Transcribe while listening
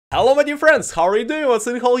Hello my dear friends, how are you doing? What's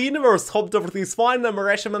in the whole universe? Hope everything is fine. I'm a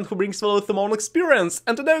Russian who brings value to my own experience,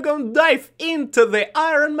 and today we're gonna dive into the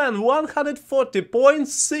Ironman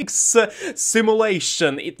 140.6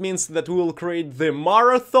 simulation. It means that we will create the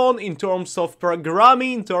marathon in terms of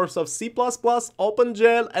programming, in terms of C++,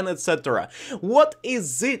 OpenGL, and etc. What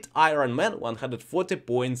is it, Ironman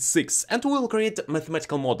 140.6? And we will create a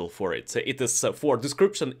mathematical model for it. It is, for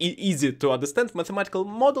description, easy to understand mathematical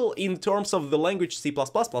model in terms of the language C++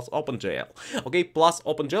 plus OpenGL. Okay, plus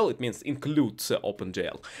OpenGL, it means includes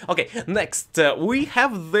OpenGL. Okay, next, we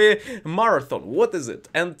have the marathon. What is it?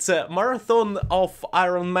 And marathon of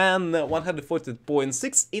Ironman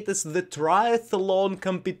 140.6, it is the triathlon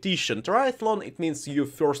competition. Triathlon, it means you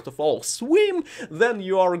first of all swim, then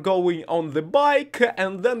you are going on the bike,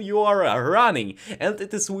 and then you are running. And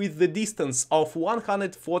it is with the distance of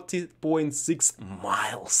 140.6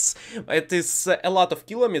 miles. It is a lot of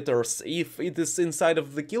kilometers. If it is inside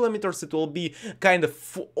of the kilometers, it will be kind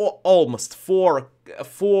of almost 4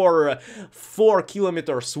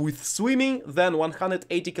 kilometers with swimming, then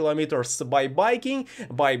 180 kilometers by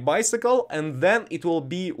bicycle, and then it will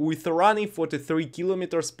be with running 43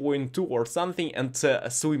 kilometers, 0.2 or something, and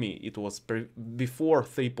swimming it was before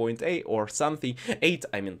 3.8 or something,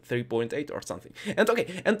 3.8 or something. And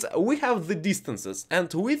okay, and we have the distances,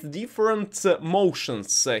 and with different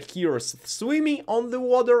motions. Here's swimming on the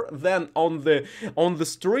water, then on the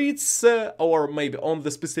streets, or maybe on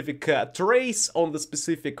the specific trace, on the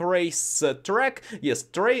specific race track. Yes,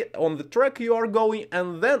 on the track you are going,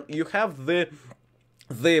 and then you have the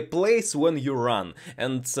place when you run,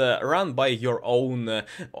 and run by your own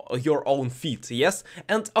feet. Yes,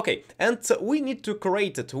 and okay, and we need to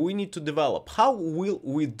create it, we need to develop. How will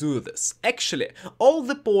we do this? Actually, all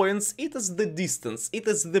the points, it is the distance, it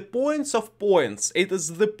is the points of points, it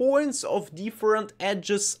is the points of different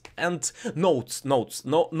edges and nodes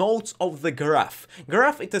of the graph.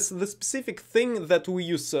 It is the specific thing that we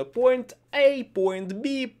use, point A, point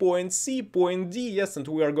B, point C, point D, yes, and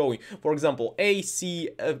we are going, for example, A, C,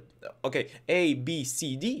 A, B,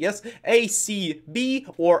 C, D, yes, A, C, B,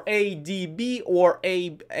 or A, D, B, or A,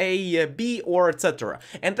 B, or etc.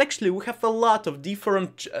 And actually we have a lot of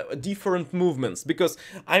different movements, because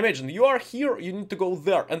I imagine you are here, you need to go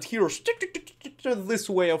there, and here this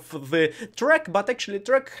way of the track, but actually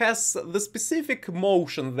track has the specific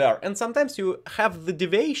motion there, and sometimes you have the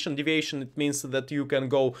deviation. It means that you can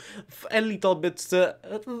go a little bit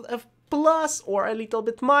plus or a little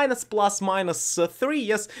bit minus, plus minus 3,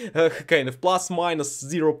 yes, kind of plus minus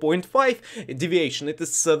 0.5 deviation. It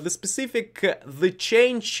is the specific, the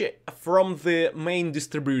change from the main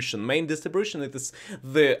distribution. It is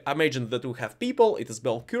the, imagine that we have people, it is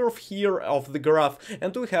bell curve here of the graph,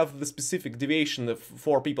 and we have the specific deviation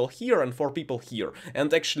for people here and for people here.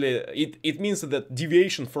 And actually it means that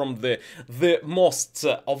deviation from the most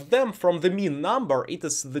of them, from the mean number, it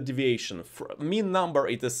is the deviation. Mean number,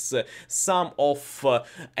 it is sum of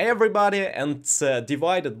everybody and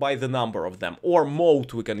divided by the number of them. Or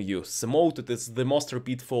mode we can use. Mode, it is the most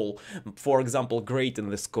repeatful, for example, grade in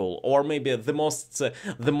the school, or maybe the most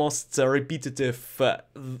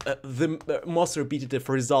repetitive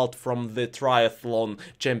result from the triathlon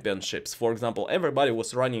championships. For example, everybody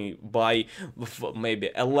was running by maybe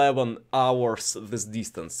 11 hours this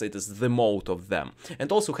distance. It is the mode of them.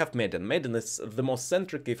 And also have median. Median is the most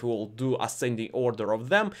centric if we will do ascending order of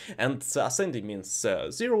them, and ascending means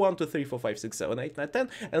 0, 1, 2, 3, 4, 5, 6, 7, 8, 9, 10,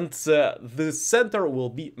 and the center will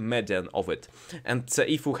be median of it. And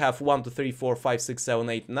if we have 1, 2, 3, 4, 5, 6, 7,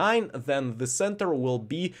 8, 9, then the center will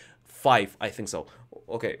be 5, I think so.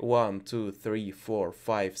 Okay, 1, 2, 3, 4,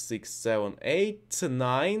 5, 6, 7, 8,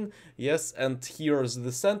 9, yes, and here's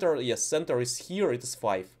the center. Yes, center is here, it is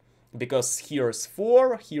 5. Because here's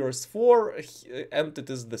 4, and it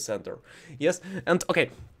is the center. Yes, and okay.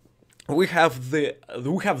 We have the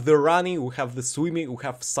running, we have the swimming, we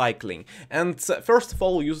have cycling. And first of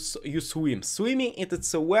all, you swim. Swimming, it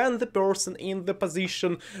is when the person in the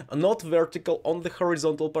position not vertical, on the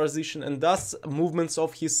horizontal position, and does movements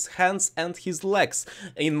of his hands and his legs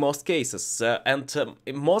in most cases, and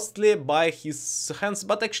mostly by his hands,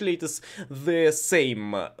 but actually it is the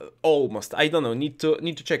same almost. I don't know, need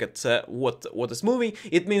to check it what is moving.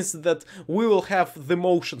 It means that we will have the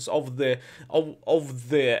motions of the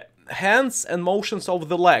hands and motions of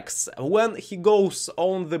the legs. When he goes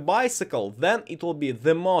on the bicycle, then it will be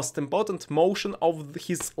the most important motion of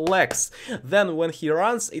his legs. Then when he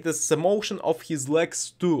runs, it is the motion of his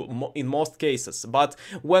legs too, in most cases. But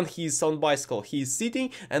when he is on bicycle, he is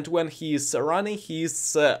sitting, and when he is running, he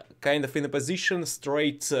is kind of in a position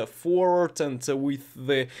straight forward and with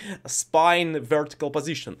the spine vertical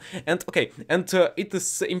position. And okay, and it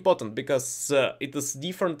is important because it is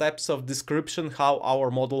different types of description how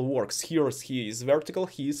our model works. Here he is vertical,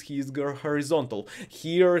 he is horizontal.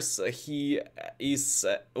 Here he is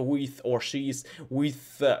with, or she is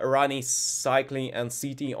with running, cycling, and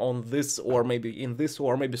sitting on this, or maybe in this,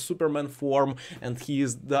 or maybe Superman form, and he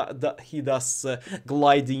is he does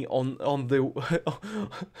gliding on the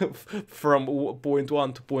from point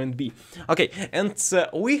 1 to point B. Okay, and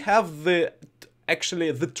we have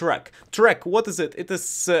actually the track. What is it? It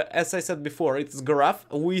is, as I said before, it is graph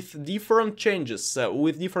with different changes.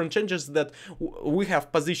 That we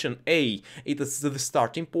have position A, it is the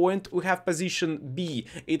starting point. We have position B,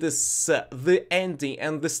 it is the ending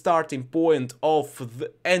and the starting point of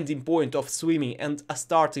swimming and a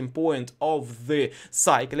starting point of the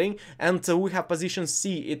cycling. And we have position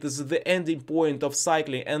C, it is the ending point of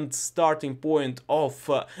cycling and starting point of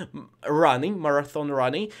running, marathon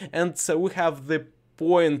running. And we have the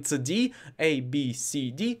point D, A, B, C,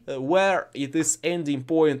 D, where it is ending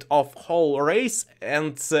point of whole race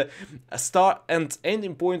and start and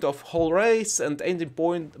ending point of whole race and ending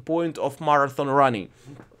point of marathon running.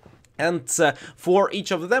 And for each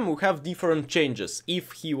of them we have different changes.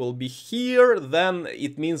 If he will be here, then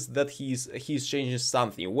it means that he's changing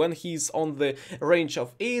something. When he's on the range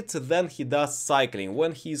of it, then he does cycling.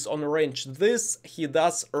 When he's on range this, he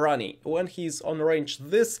does running. When he's on range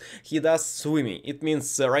this, he does swimming. It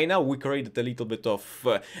means right now we created a little bit of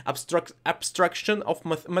abstraction of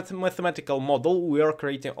mathematical model we are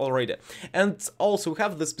creating already. And also we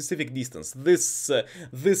have the specific distance. This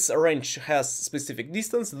range has specific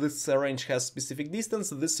distance, this range has specific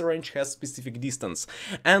distance, this range has specific distance.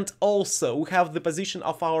 And also we have the position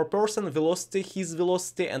of our person, velocity, his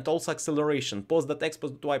velocity, and also acceleration. Pos.x,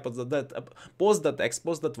 pos.y, pos.x,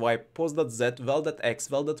 pos.y, pos.z, val.x,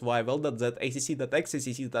 val.y, val.z, acc.x,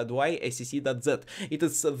 acc.y, acc.z. It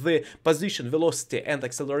is the position, velocity, and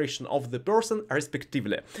acceleration of the person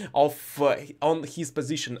respectively on his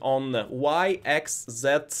position on y, x, z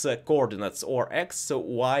coordinates, or x,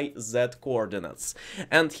 y, z coordinates.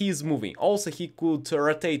 And he is moving. Also he could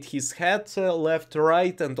rotate his head left,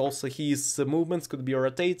 right, and also his movements could be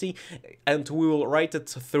rotating, and we will write it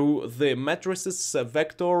through the matrices,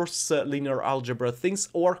 vectors, linear algebra things,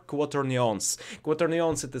 or quaternions.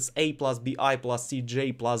 Quaternions, it is a plus bi plus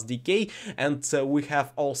cj plus dk, and we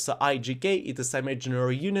have also igk, it is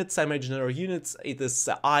imaginary units. Imaginary units, it is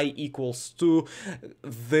I equals to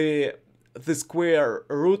the square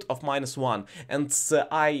root of -1, and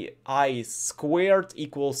I squared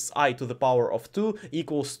equals I to the power of 2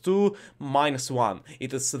 equals to -1.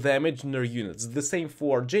 It is the imaginary units. The same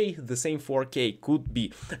for j, the same for k could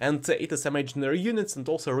be. And it is imaginary units and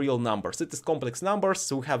also real numbers. It is complex numbers,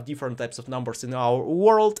 so we have different types of numbers in our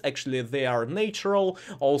world. Actually, they are natural.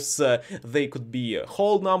 Also, they could be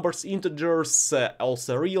whole numbers, integers,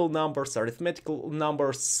 also real numbers, arithmetical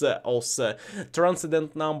numbers, also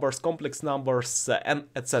transcendent numbers, complex numbers, and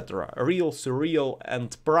etc. Real, surreal,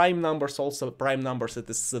 and prime numbers. Also prime numbers, it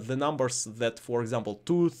is the numbers that, for example,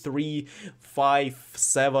 2, 3, 5,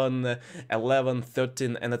 7, 11,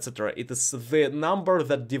 13, and etc. It is the number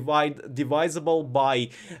that divisible by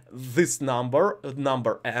this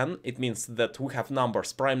number n. It means that we have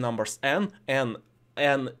numbers, prime numbers n,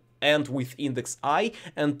 and with index I,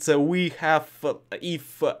 and we have,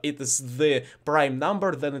 if it is the prime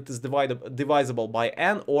number, then it is divisible by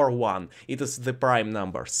n or 1. It is the prime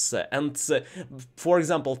numbers. And for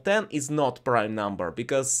example, 10 is not prime number,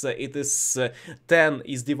 because it is 10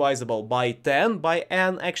 is divisible by 10 by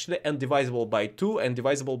n actually, and divisible by 2 and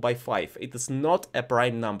divisible by 5. It is not a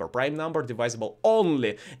prime number. Prime number divisible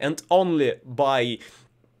only and only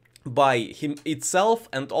by him itself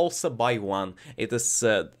and also by 1. It is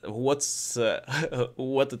what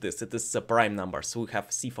it is. It is a prime number. So we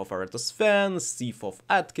have Sif of Eratosfen, Sif of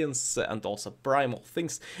Atkins, and also primal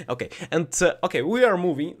things. Okay, and okay, we are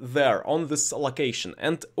moving there on this location,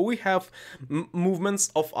 and we have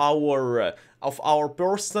movements of our our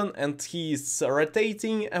person, and he is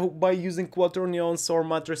rotating by using quaternions or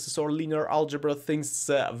matrices or linear algebra things,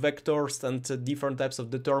 vectors and different types of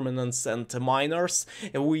determinants and minors.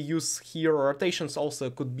 We use here rotations also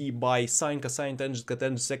could be by sine, cosine, tangent,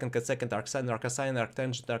 cotangent, secant, cosecant, arcsine, arccosine,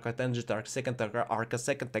 arctangent, arcotangent, arcsecant,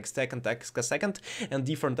 arcsecant, xsecant, xcosecant, and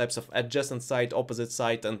different types of adjacent side, opposite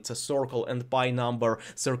side, and circle and pi number,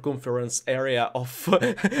 circumference, area of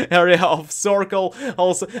area of circle.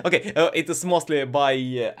 Also, okay, it is mostly by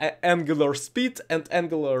angular speed and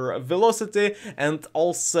angular velocity, and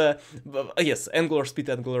also yes, angular speed,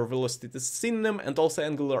 angular velocity is synonym, and also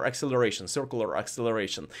angular acceleration, circular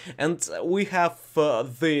acceleration. And we have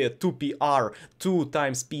the 2pr, 2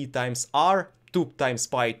 times p times r, 2 times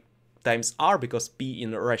pi times r, because p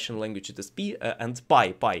in Russian language it is p, and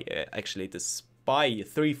pi, actually it is pi,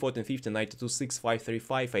 3, 14, 15, 92, 6, 5, 3,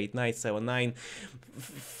 5, 8, 9, 7, 9,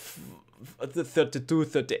 32,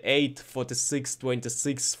 38, 46,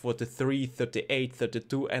 26, 43, 38,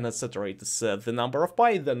 32, and etc. It is the number of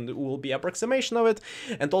pi, then it will be approximation of it.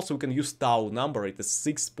 And also we can use tau number, it is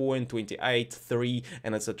 6.283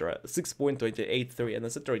 and etc. 6.283 and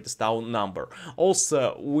etc. It is tau number.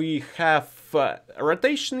 Also we have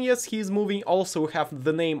rotation, yes, he is moving. Also we have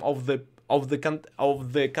the name of the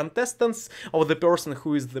contestants, of the person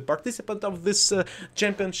who is the participant of this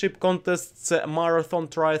championship contests, marathon,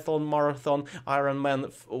 triathlon, marathon, Ironman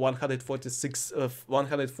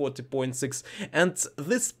 140.6, and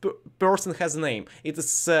this person has a name. It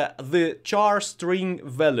is the char string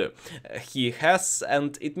value he has,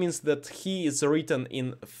 and it means that he is written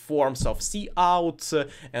in forms of cout,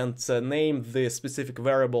 and name the specific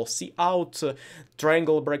variable cout,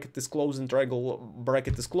 triangle bracket is closing, triangle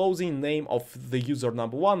bracket is closing, name of the user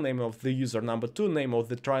number 1, name of the user number 2, name of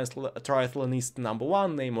the triathlonist number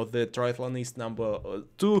 1, name of the triathlonist number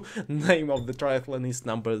 2, name of the triathlonist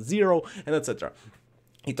number 0, and etc.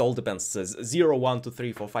 It all depends, 0, 1, 2,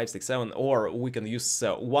 3, 4, 5, 6, 7, or we can use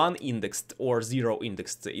 1 indexed or 0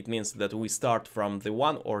 indexed. It means that we start from the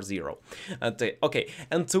 1 or 0. Okay,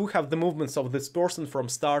 and we have the movements of this person from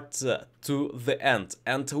start to the end,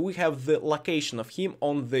 and we have the location of him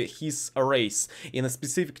on his race in a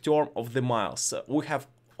specific term of the miles. We have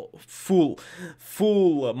full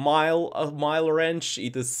mile range,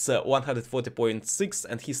 it is 140.6,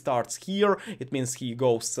 and he starts here. It means he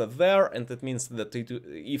goes there, and it means that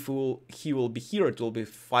if he will be here, it will be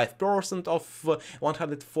 5% of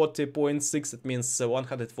 140.6. It means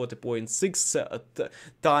 140.6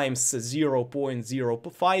 times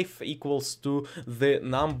 0.05 equals to the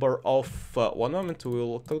number of 1 moment, we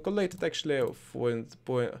will calculate it actually,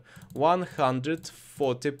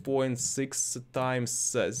 140.6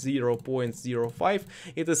 times 0.05,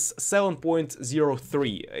 it is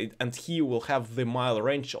 7.03, and he will have the mile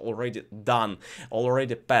range already done,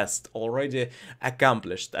 already passed, already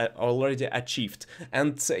accomplished, already achieved,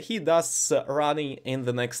 and he does running in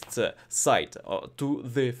the next side to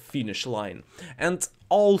the finish line. And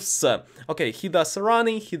also, okay, he does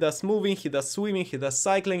running, he does moving, he does swimming, he does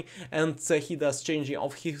cycling, and he does changing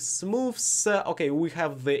of his moves. Okay, we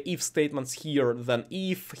have the if statements here. Then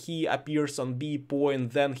if he appears on B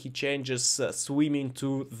point, then he changes swimming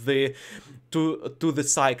to the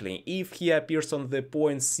cycling. If he appears on the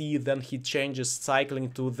point C, then he changes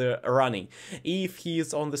cycling to the running. If he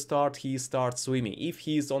is on the start, he starts swimming. If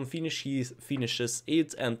he is on finish, he finishes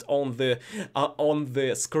it, and on the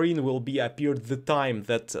screen will be appeared the time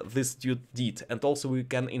that this dude did. And also we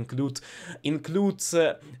can include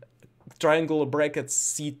triangle brackets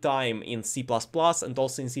C time in C++, and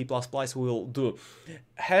also in C++ we will do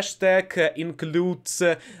hashtag includes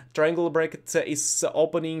triangle bracket is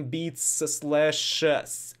opening beats slash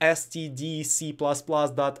std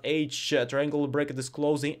c++.h triangle bracket is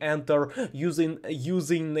closing, enter, using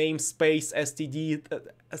namespace std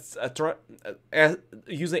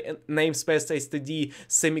using namespace std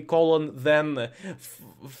semicolon, then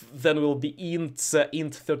will be int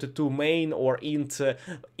 32 main, or int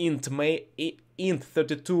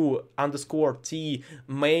 32 underscore t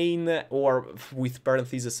main, or with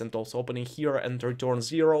parentheses and also opening here, and return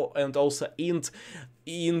 0, and also int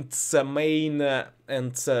main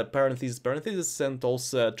and parentheses, and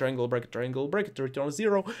also triangle bracket return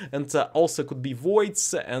 0, and also could be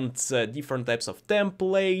voids, and different types of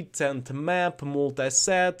template and map,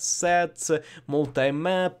 multi-set,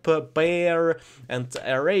 multi-map, pair, and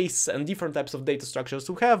arrays, and different types of data structures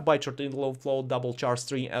we have: byte, short, int, long, float, double, char,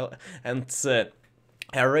 string, and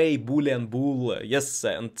array, boolean, bool, yes,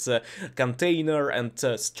 and container, and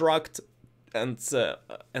struct,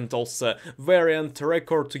 and also variant,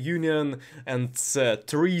 record, union, and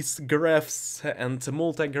trees, graphs, and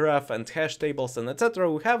multi-graph, and hash tables, and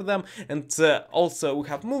etc. We have them, and also we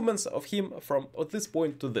have movements of him from this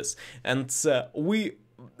point to this, and we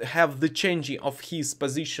have the changing of his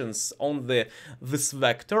positions on this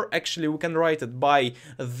vector. Actually, we can write it by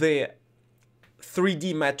the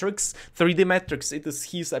 3D matrix. 3D matrix, it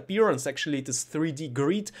is his appearance. Actually, it is 3D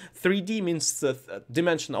grid. 3D means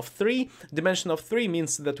dimension of 3. Dimension of 3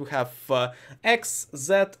 means that we have X,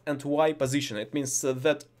 Z, and Y position. It means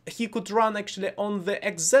that he could run actually on the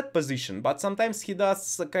XZ position, but sometimes he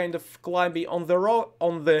does a kind of climbing on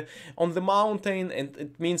the mountain, and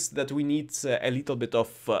it means that we need a little bit of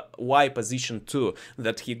Y position too,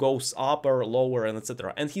 that he goes upper, lower, and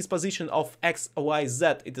etc. And his position of X, Y, Z,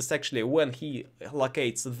 it is actually when he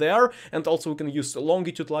locates there, and also we can use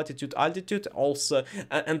longitude, latitude, altitude also.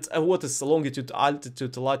 And what is longitude,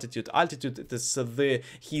 altitude, latitude? Altitude, it is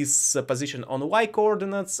his position on Y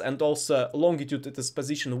coordinates, and also longitude, it is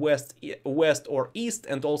position west or east,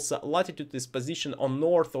 and also latitude is position on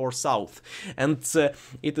north or south, and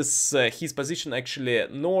it is his position actually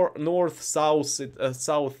north, south.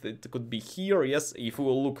 South, it could be here, yes. If we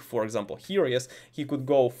will look, for example, here, yes, he could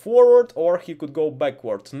go forward or he could go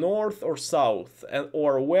backward, north or south,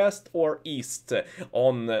 or west or east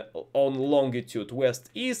on longitude, west,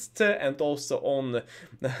 east, and also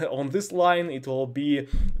on this line it will be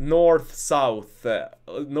north, south,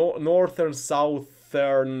 northern,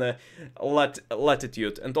 southern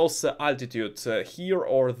latitude, and also altitude here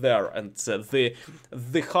or there, and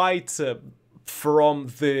the height from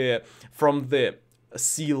the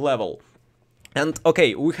sea level. And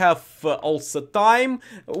okay, we have also time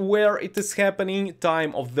where it is happening,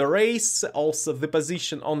 time of the race, also the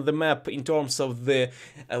position on the map in terms of the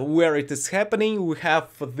where it is happening. We have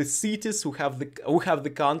the cities, we have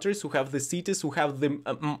the countries, we have the cities, we have the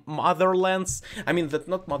motherlands. I mean that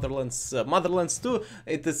not motherlands, motherlands too.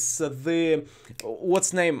 It is the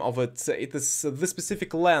what's name of it? It is the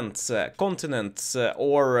specific land, continent,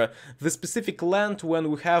 or the specific land. When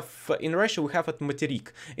we have in Russia, we have at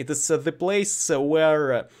Materik. It is the place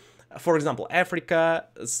where, for example, Africa,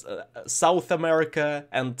 South America,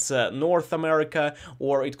 and North America,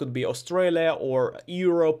 or it could be Australia or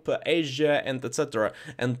Europe, Asia, and etc.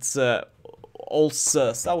 And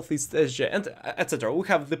also Southeast Asia, and etc. We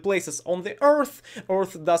have the places on the Earth.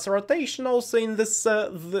 Earth does rotation also in this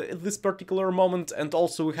this particular moment, and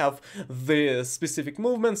also we have the specific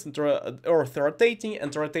movements, and Earth rotating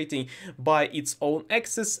and rotating by its own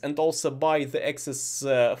axis, and also by the axis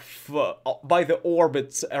by the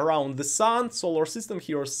orbit around the Sun, solar system.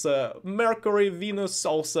 Here's Mercury, Venus,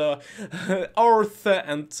 also Earth,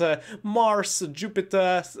 and Mars,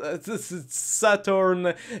 Jupiter,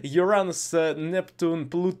 Saturn, Uranus, Neptune,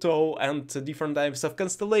 Pluto, and different types of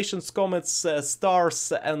constellations, comets,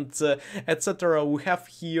 stars, and etc. we have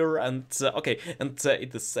here. And okay, and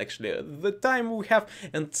it is actually the time we have,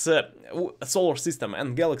 and solar system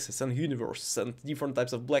and galaxies and universe and different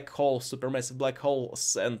types of black holes, supermassive black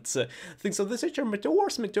holes, and things of this nature,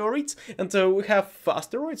 meteors, meteorites, and we have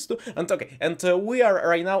asteroids too. And okay, and we are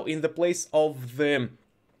right now in the place of the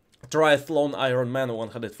triathlon Ironman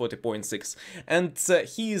 140.6, and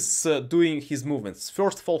he is doing his movements.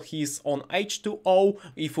 First of all, he is on H2O.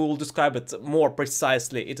 If we will describe it more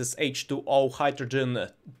precisely, it is H2O, hydrogen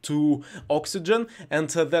to oxygen, and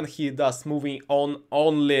then he does moving on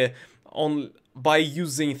only by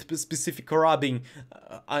using specific rubbing,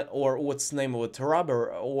 or what's the name of it,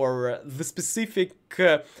 rubber, or the specific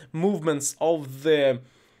movements of the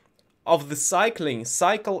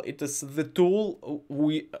cycle. It is the tool.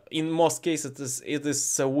 We in most cases it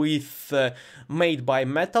is with made by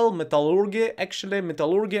metallurgy,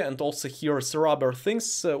 and also here's rubber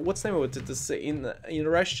things. What's the name of it? It is in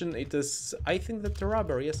Russian. It is, I think, that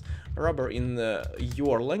rubber. Yes, rubber in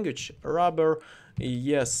your language. Rubber.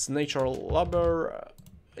 Yes, natural rubber.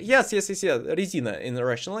 Yes, резина in the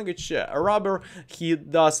Russian language, rubber. He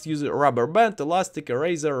does use a rubber band, elastic,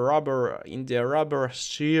 eraser, rubber, India rubber,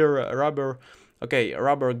 shear, rubber, okay,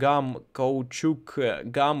 rubber, gum,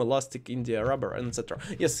 caoutchouc, gum, elastic, India rubber, etc.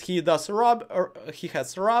 Yes, he does rubber, he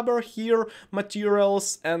has rubber here,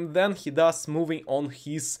 materials, and then he does moving on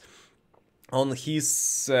his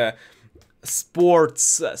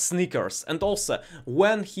sports sneakers. And also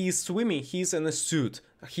when he's swimming, he's in a suit.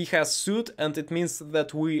 He has suit, and it means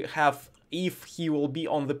that we have, if he will be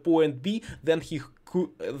on the point B, then he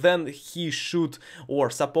he should or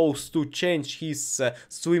supposed to change his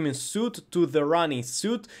swimming suit to the running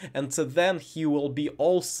suit, and then he will be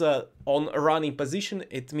also on a running position.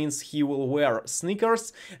 It means he will wear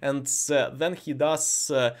sneakers, and then he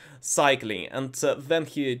does cycling, and then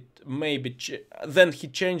he then he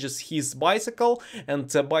changes his bicycle, and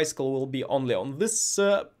the bicycle will be only on this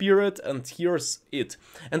period, and here's it.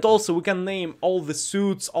 And also we can name all the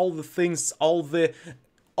suits, all the things, all the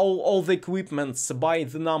equipments by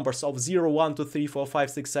the numbers of 0, 1, 2, 3, 4, 5,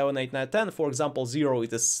 6, 7, 8, 9, 10. For example, 0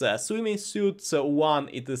 it is swimming suit, 1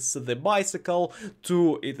 it is the bicycle,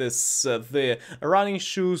 2 it is the running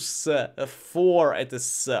shoes, 4 it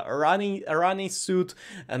is running suit,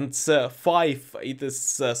 and 5 it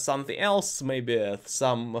is something else, maybe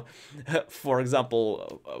some, for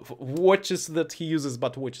example, watches that he uses,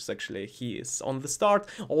 but watches actually he is on the start.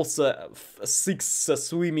 Also 6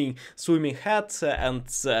 swimming hat, and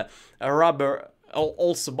a rubber,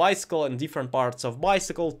 also bicycle and different parts of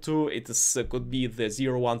bicycle. 2 it is could be the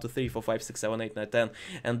 0, 1, 2, 3, 4, 5, 6, 7, 8, 9, 10,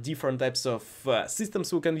 and different types of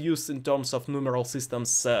systems we can use in terms of numeral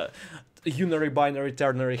systems, unary, binary,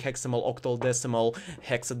 ternary, hexamal, octal, decimal,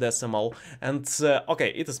 hexadecimal, and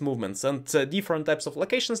okay, it is movements and different types of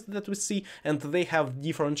locations that we see, and they have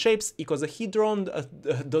different shapes: icosahedron,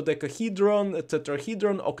 dodecahedron,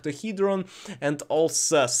 tetrahedron, octahedron, and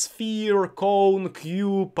also sphere, cone,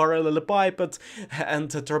 cube, parallelepiped,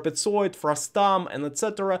 and trapezoid, frustum, and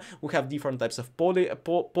etc. We have different types of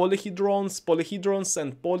polyhedrons,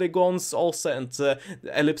 and polygons also, and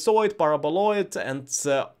ellipsoid, paraboloid, and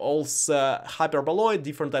also hyperboloid,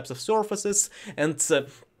 different types of surfaces, and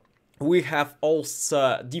we have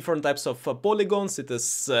also different types of polygons. It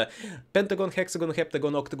is pentagon, hexagon,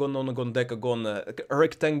 heptagon, octagon, nonagon, decagon,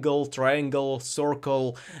 rectangle, triangle,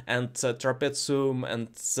 circle, and trapezium, and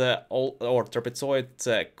or trapezoid,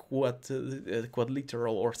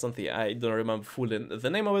 quadrilateral or something. I don't remember fully the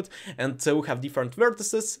name of it. And we have different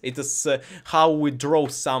vertices. It is how we draw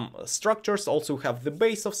some structures. Also, we have the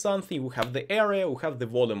base of something, we have the area, we have the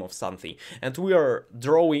volume of something, and we are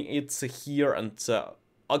drawing it here, and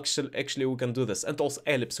actually we can do this. And also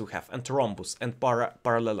ellipse we have, and rhombus, and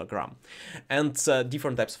parallelogram, and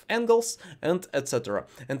different types of angles, and etc.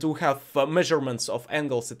 And we have measurements of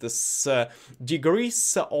angles. It is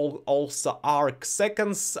degrees, also arc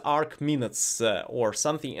seconds, arc minutes, or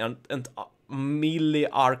something, and milli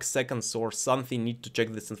arc seconds or something. Need to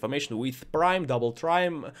check this information with prime, double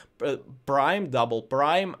prime, double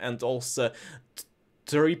prime, and also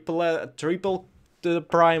triple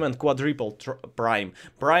prime and quadruple prime.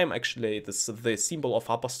 Prime, actually, it is the symbol of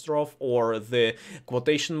apostrophe or the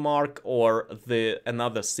quotation mark or the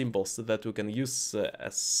another symbols that we can use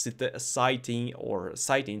as citing or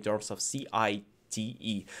citing in terms of CITE.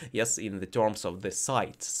 Yes, in the terms of the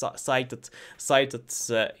cited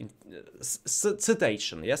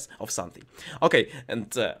citation, yes, of something. Okay,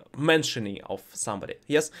 and mentioning of somebody,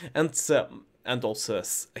 yes, and also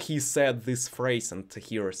he said this phrase, and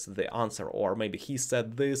here's the answer, or maybe he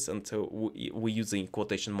said this, and we're using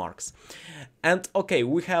quotation marks. And okay,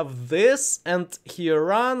 we have this, and here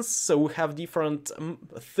runs, so we have different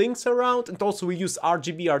things around, and also we use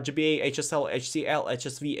RGB, RGBA, HSL, HCL,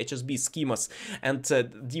 HSV, HSB schemas, and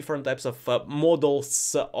different types of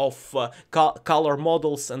models of color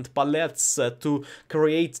models and palettes to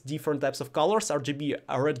create different types of colors. RGB,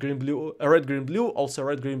 red, green, blue, also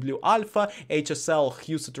red, green, blue, alpha. HSL,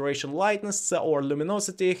 hue, saturation, lightness, or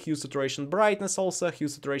luminosity, hue, saturation, brightness, also hue,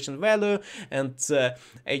 saturation, value, and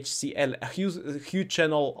HCL, hue,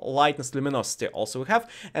 channel, lightness, luminosity also we have.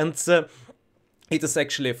 And it is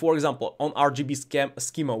actually, for example, on RGB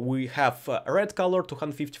schema, we have red color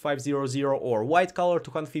 25500, or white color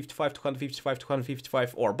 255, 255,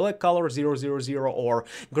 255, or black color 000, or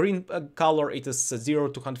green color it is 0,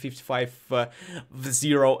 255,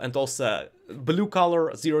 0, and also blue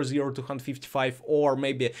color 00, 255, or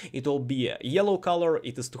maybe it will be yellow color,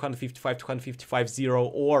 it is 255, 255, 0,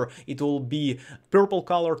 or it will be purple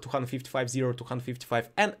color 255, 0, 255,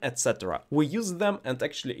 and etc. We use them, and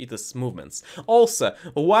actually it is movements. Also,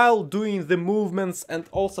 while doing the movements and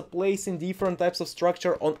also placing different types of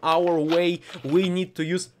structure on our way, we need to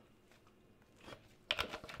use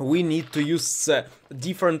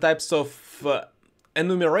different types of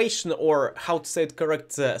enumeration, or how to say it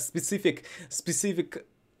correct, specific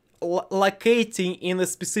locating in a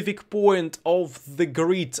specific point of the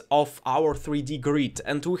grid of our 3D grid,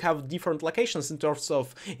 and we have different locations in terms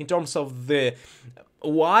of the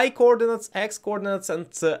y coordinates, x coordinates, and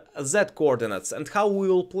z coordinates, and how we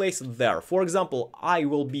will place it there. For example, I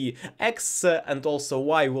will be x, and also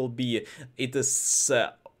y will be, it is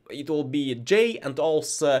it will be J, and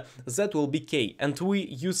also Z will be K, and we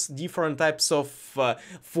use different types of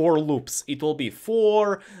for loops. It will be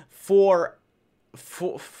for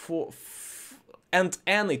and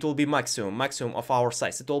n, it will be maximum of our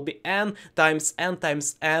size. It will be n times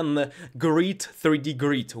n grid, 3D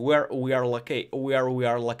grid, where we are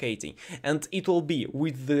locating, and it will be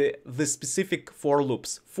with the specific for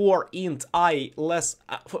loops. For int I less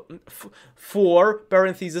for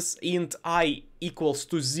parenthesis int I equals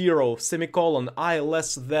to 0, semicolon I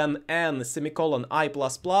less than n, semicolon I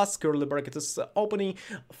plus plus, curly bracket is opening,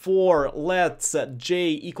 for let j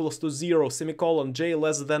equals to 0, semicolon j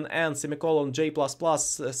less than n, semicolon j plus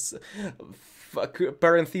plus,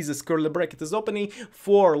 parenthesis curly bracket is opening,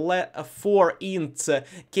 for int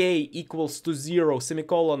k equals to 0,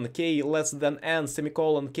 semicolon k less than n,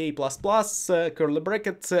 semicolon k plus plus, curly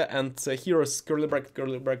bracket, and here is curly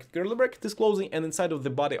bracket is closing, and inside of the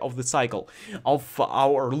body of the cycle of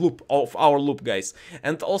our loop, guys.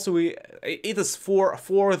 And also it is for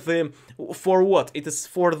what? It is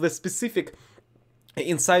for the specific.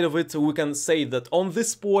 Inside of it, we can say that on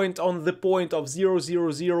this point, on the point of 0,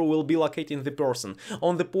 0, 0, we'll be locating the person.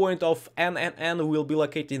 On the point of n, we'll be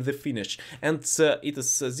locating the finish. And it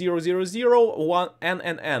is 0, 0, 0, 1, n,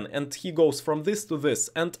 and he goes from this to this.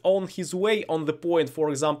 And on his way, on the point, for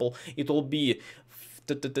example, it will be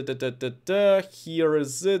here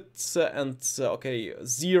is it, and okay,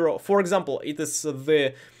 0. For example, it is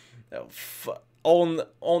the on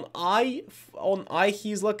I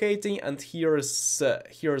he is locating, and here's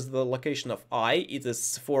the location of I. It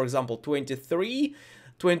is, for example, 23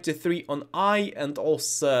 on I, and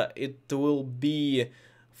also it will be,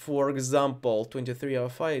 for example, 23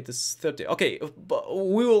 of I, it is 30. Okay, but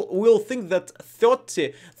we'll think that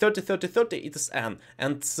 30 it is n,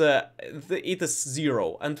 and it is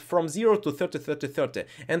 0, and from 0 to 30,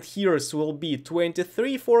 and here's will be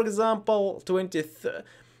 23, for example,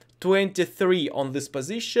 23 on this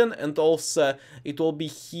position, and also it will be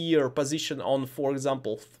here position on, for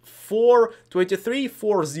example, 23,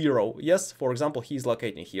 0. Yes, for example, he's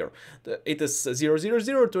locating here. It is 0, 0,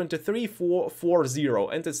 0, 23, 0,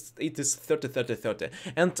 and it is 30.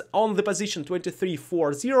 And on the position 23,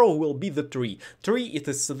 0 will be the tree. It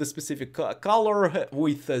is the specific color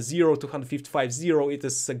with 0 to 155, 0. It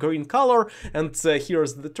is a green color, and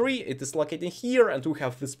here's the tree. It is locating here, and we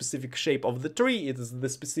have the specific shape of the tree. It is the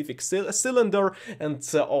specific cylinder, and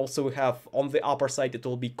also we have on the upper side it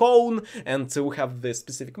will be cone, and we have the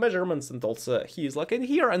specific measurements, and also he is located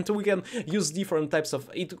here, and we can use different types of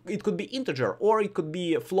it could be integer, or it could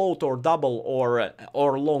be float, or double,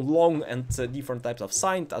 or long, and different types of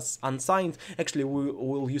signed as unsigned. Actually, we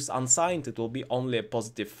will use unsigned. It will be only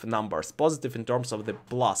positive numbers, positive in terms of the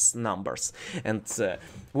plus numbers, and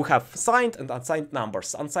we have signed and unsigned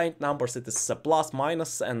numbers. Unsigned numbers, it is plus,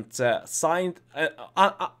 minus, and signed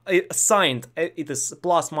it is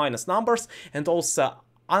plus, minus numbers, and also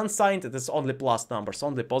unsigned it is only plus numbers,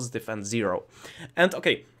 only positive and 0. And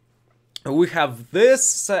okay, we have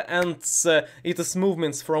this, and it is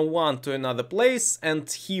movements from one to another place, and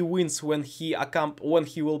he wins when he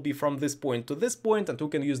will be from this point to this point, and we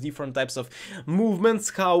can use different types of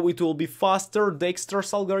movements, how it will be faster.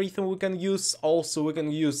 Dexter's algorithm we can use, also we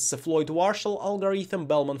can use Floyd-Warshall algorithm,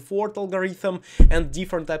 Bellman-Ford algorithm, and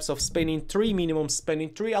different types of spanning tree, minimum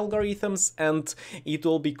spanning tree algorithms, and it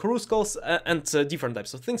will be Kruskal's and different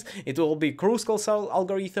types of things. It will be Kruskal's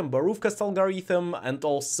algorithm, Boruvka's algorithm, and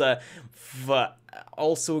also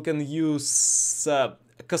we can use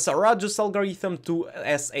Kasaraju's algorithm, 2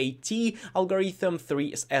 SAT algorithm,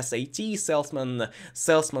 3 SAT, salesman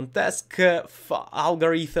task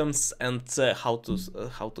algorithms, and how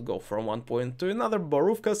to go from one point to another.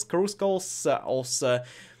 Boruvka's, Kruskal's, also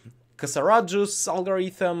Kasaraju's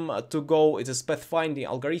algorithm to go. It is pathfinding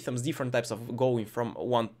algorithms, different types of going from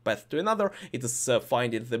one path to another. It is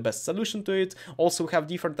finding the best solution to it. Also we have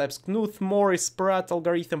different types: Knuth, Morris, Pratt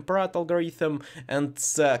algorithm, and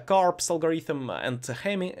Karp's algorithm, and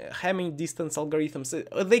Hamming distance algorithms.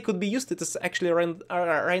 They could be used. It is actually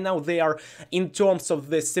right now they are in terms of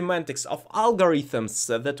the semantics of algorithms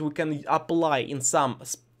that we can apply in some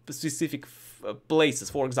specific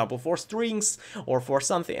places, for example for strings or for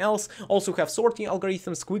something else. Also have sorting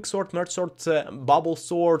algorithms: quick sort, merge sort, bubble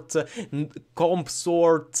sort, comp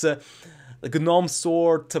sort, gnome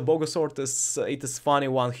sort, bogo sort it is funny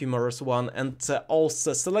one, humorous one, and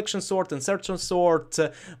also selection sort, insertion sort,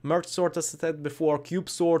 merge sort as I said before, cube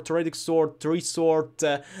sort, radix sort, tree sort,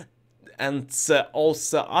 and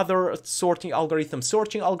also other sorting algorithms,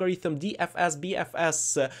 DFS,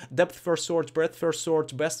 BFS, depth first search, breadth first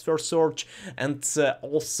search, best first search, and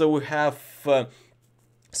also we have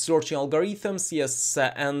searching algorithms, yes,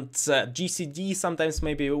 and GCD. Sometimes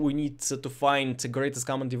maybe we need to find greatest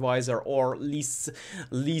common divisor or least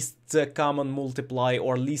common multiply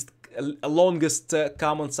or longest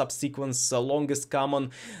common subsequence, longest common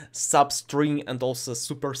substring, and also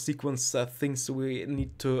super sequence things we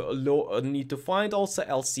need to find. Also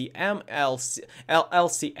LCM,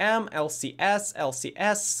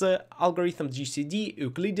 LCS algorithm, GCD,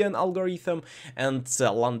 Euclidean algorithm, and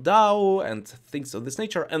Landau, and things of this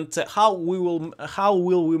nature. And how will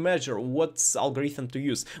we measure what algorithm to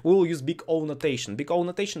use? We will use big O notation. Big O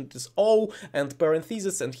notation is O and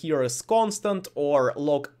parentheses, and here is constant or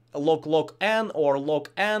log n, or log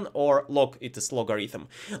n, or log, it is logarithm,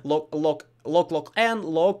 log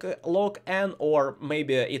n, or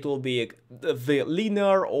maybe it will be the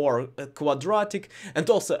linear or quadratic, and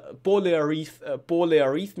also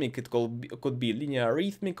polyarithmic. It could be linear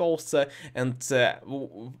arithmetic also, and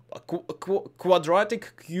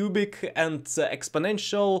quadratic, cubic, and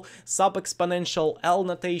exponential, sub-exponential, L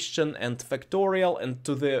notation, and factorial, and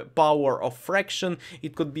to the power of fraction.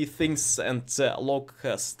 It could be things and log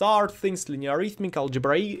star things, linear arithmetic,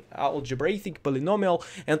 algebraic, polynomial,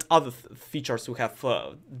 and other features. We have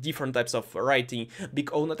different types of writing big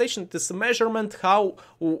O notation. It is a measurement. How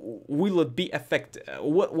will it be effective?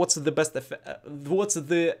 What's the best what's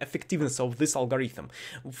the effectiveness of this algorithm?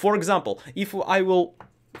 For example, if I will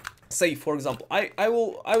say, for example, I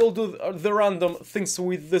will do the random things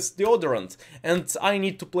with this deodorant, and I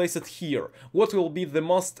need to place it here. What will be the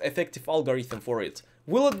most effective algorithm for it?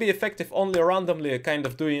 Will it be effective only randomly kind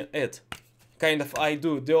of doing it? Kind of, I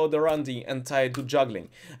do deodoranding and I do juggling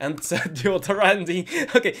and deodoranding.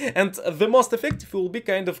 Okay, and the most effective will be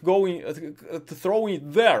kind of going throwing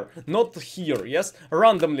it there, not here. Yes,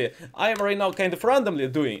 randomly. I am right now kind of randomly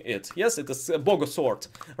doing it. Yes, it is a bogus sort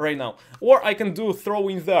right now. Or I can do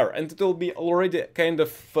throwing there, and it will be already kind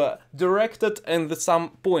of directed and at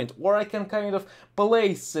some point. Or I can kind of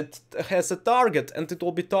place it as a target, and it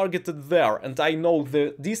will be targeted there, and I know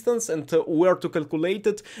the distance and where to calculate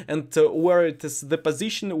it, and where it is the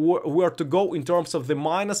position, where to go in terms of the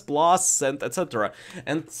minus, plus, and etc.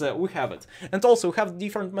 And we have it. And also we have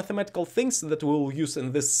different mathematical things that we will use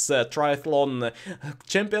in this triathlon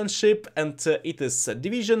championship, and it is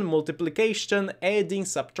division, multiplication, adding,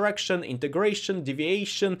 subtraction, integration,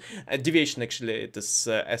 deviation. Deviation, actually, it is,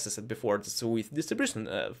 as I said before, it is with distribution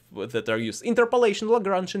that are used. Interpolation,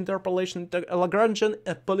 Lagrangian interpolation, Lagrangian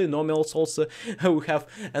polynomials also we have.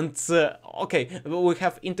 And okay, we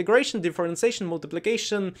have integration, differentiation,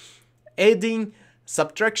 multiplication, adding,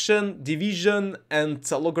 subtraction, division, and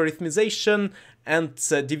logarithmization, and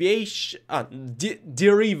deviation,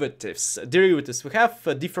 derivatives. Derivatives. We have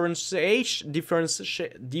differentiation,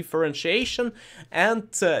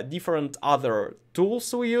 and different other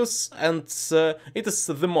tools we use, and it is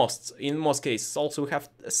the most in most cases. Also, we have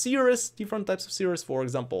series, different types of series. For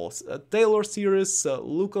example, Taylor series,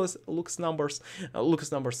 Lucas numbers.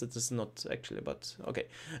 Lucas numbers. It is not actually, but okay.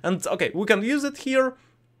 And okay, we can use it here.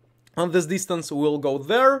 On this distance, we'll go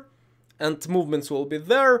there, and movements will be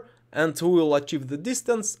there, and we will achieve the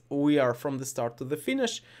distance. We are from the start to the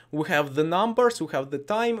finish. We have the numbers, we have the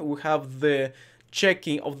time, we have the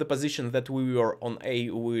checking of the position that we were on A,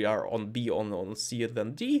 we are on B, on C,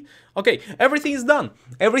 then D. Okay, everything is done.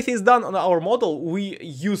 Everything is done on our model. We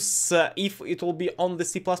use, if it will be on the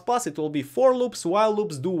C++, it will be for loops, while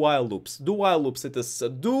loops, do while loops. Do while loops, it is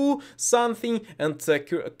do something, and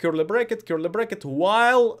curly bracket,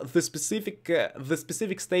 while the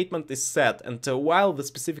specific statement is set, and while the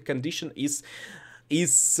specific condition is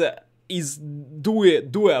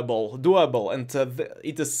doable, and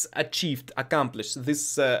it is achieved, accomplished.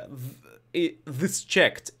 This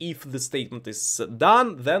checked. If the statement is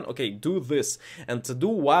done, then okay, do this, and do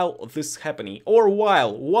while this happening, or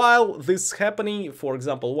while this happening. For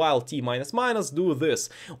example, while t minus minus, do this,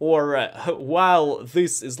 or while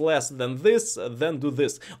this is less than this, then do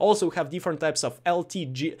this. Also, we have different types of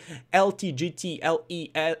LT, GT,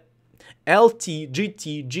 LT,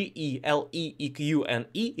 GT, GE, LE, EQ, and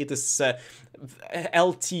E. It is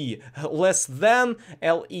LT less than,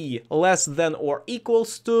 LE less than or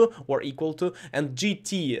equals to, and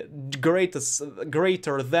GT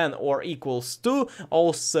greater than or equals to.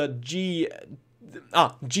 Also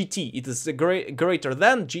GT, it is greater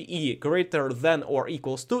than, GE greater than or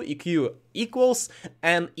equals to, EQ equals,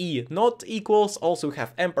 and E not equals. Also we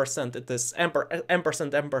have ampersand, it is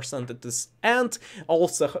ampersand, it is and.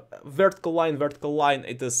 Also vertical line,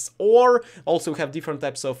 it is or. Also we have different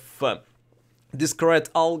types of discrete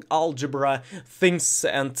algebra things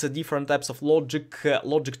and different types of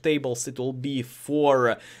logic tables. It will be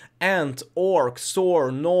for AND, OR,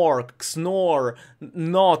 XOR, NOR, XNOR,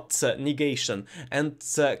 NOT, negation, and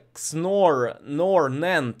XNOR, NOR,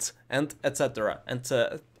 NAND, and etc. And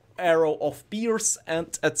arrow of Pierce,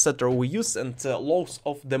 and etc. we use, and laws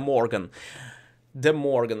of De Morgan.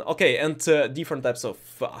 Okay, and different types of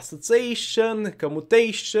association,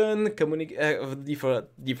 commutation,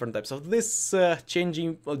 different types of this,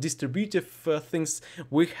 changing distributive things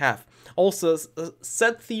we have. Also,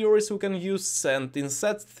 set theories we can use, and in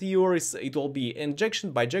set theories it will be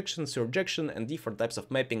injection, bijection, surjection, and different types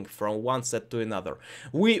of mapping from one set to another.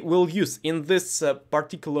 We will use in this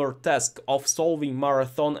particular task of solving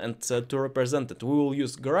marathon, and to represent it, we will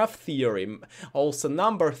use graph theory, also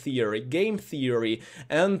number theory, game theory,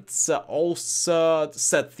 and also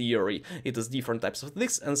set theory. It is different types of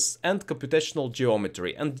this, and computational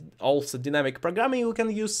geometry, and also dynamic programming. We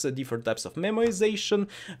can use different types of memorization,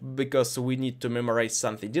 because we need to memorize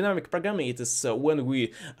something. Dynamic programming, it is when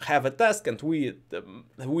we have a task and we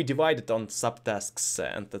divide it on subtasks,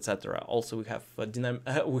 and etc. Also we have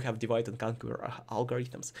divide and conquer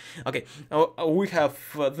algorithms. Okay, we have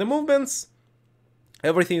the movements,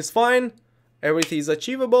 everything is fine, everything is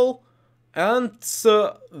achievable, and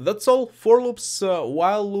that's all. For loops,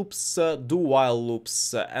 while loops, do while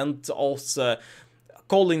loops, and also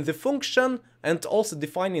calling the function, and also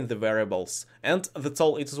defining the variables. And that's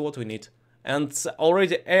all, it is what we need. And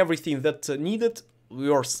already everything that needed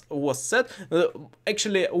was set.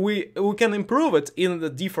 Actually, we can improve it in the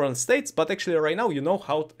different states, but actually right now you know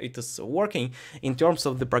how it is working in terms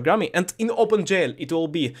of the programming. And in OpenGL it will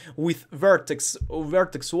be with vertex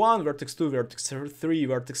 1, vertex 2, vertex 3,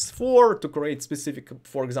 vertex 4 to create specific,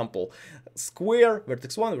 for example, square,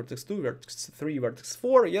 vertex 1, vertex 2, vertex 3, vertex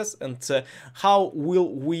 4, yes. And how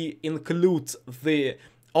will we include the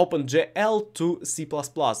OpenGL to C++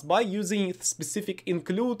 by using specific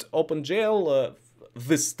include OpenGL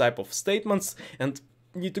this type of statements, and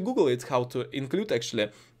you need to Google it how to include. Actually,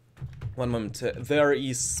 one moment, there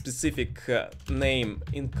is specific name,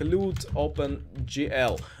 include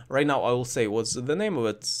OpenGL. Right now I will say what's the name of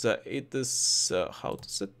it. It is how to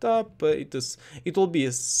set up. It will be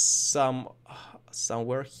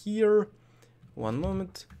somewhere here. One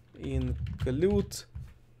moment, include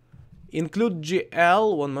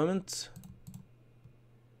GL. One moment.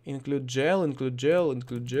 Include GL.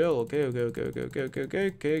 Okay.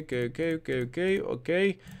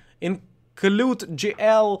 Include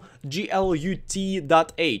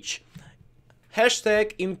glut.h.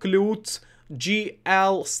 Hashtag include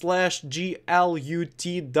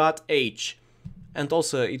gl/glut.h. And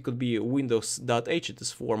also it could be windows.h, it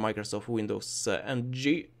is for Microsoft Windows, and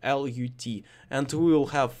glut. And we will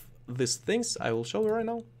have these things. I will show you right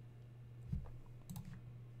now.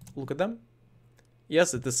 Look at them.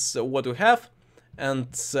 Yes, it is what we have, and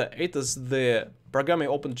it is the programming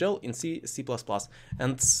OpenGL in C++,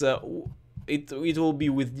 and it will be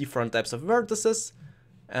with different types of vertices,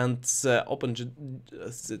 and setup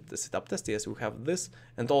test, yes, we have this,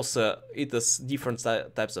 and also it is different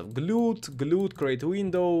types of glut, create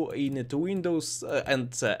window, init windows,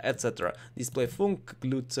 and etc. Display func,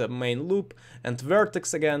 glut main loop, and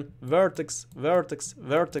vertex again, vertex,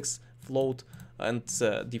 float, and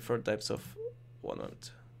different types of. One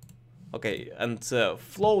moment. Okay, and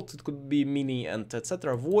float, it could be mini, and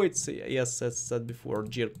etc. Voids, yes, as said before,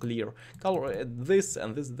 clear, color, this,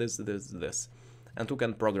 and this, and we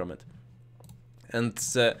can program it. And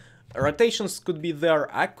rotations could be there,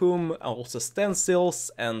 accum, also stencils,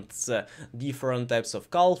 and different types of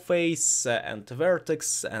call face, and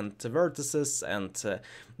vertex, and vertices, and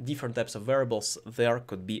different types of variables there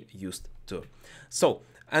could be used too. So,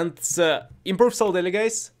 and improve so daily,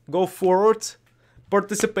 guys. Go forward.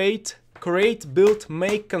 Participate, create, build,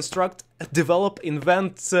 make, construct, develop,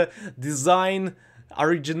 invent, design,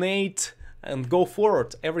 originate, and go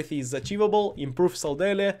forward. Everything is achievable. Improve so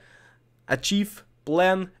daily, achieve,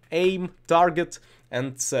 plan, aim, target,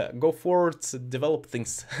 and go forward, develop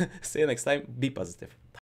things. See you next time. Be positive.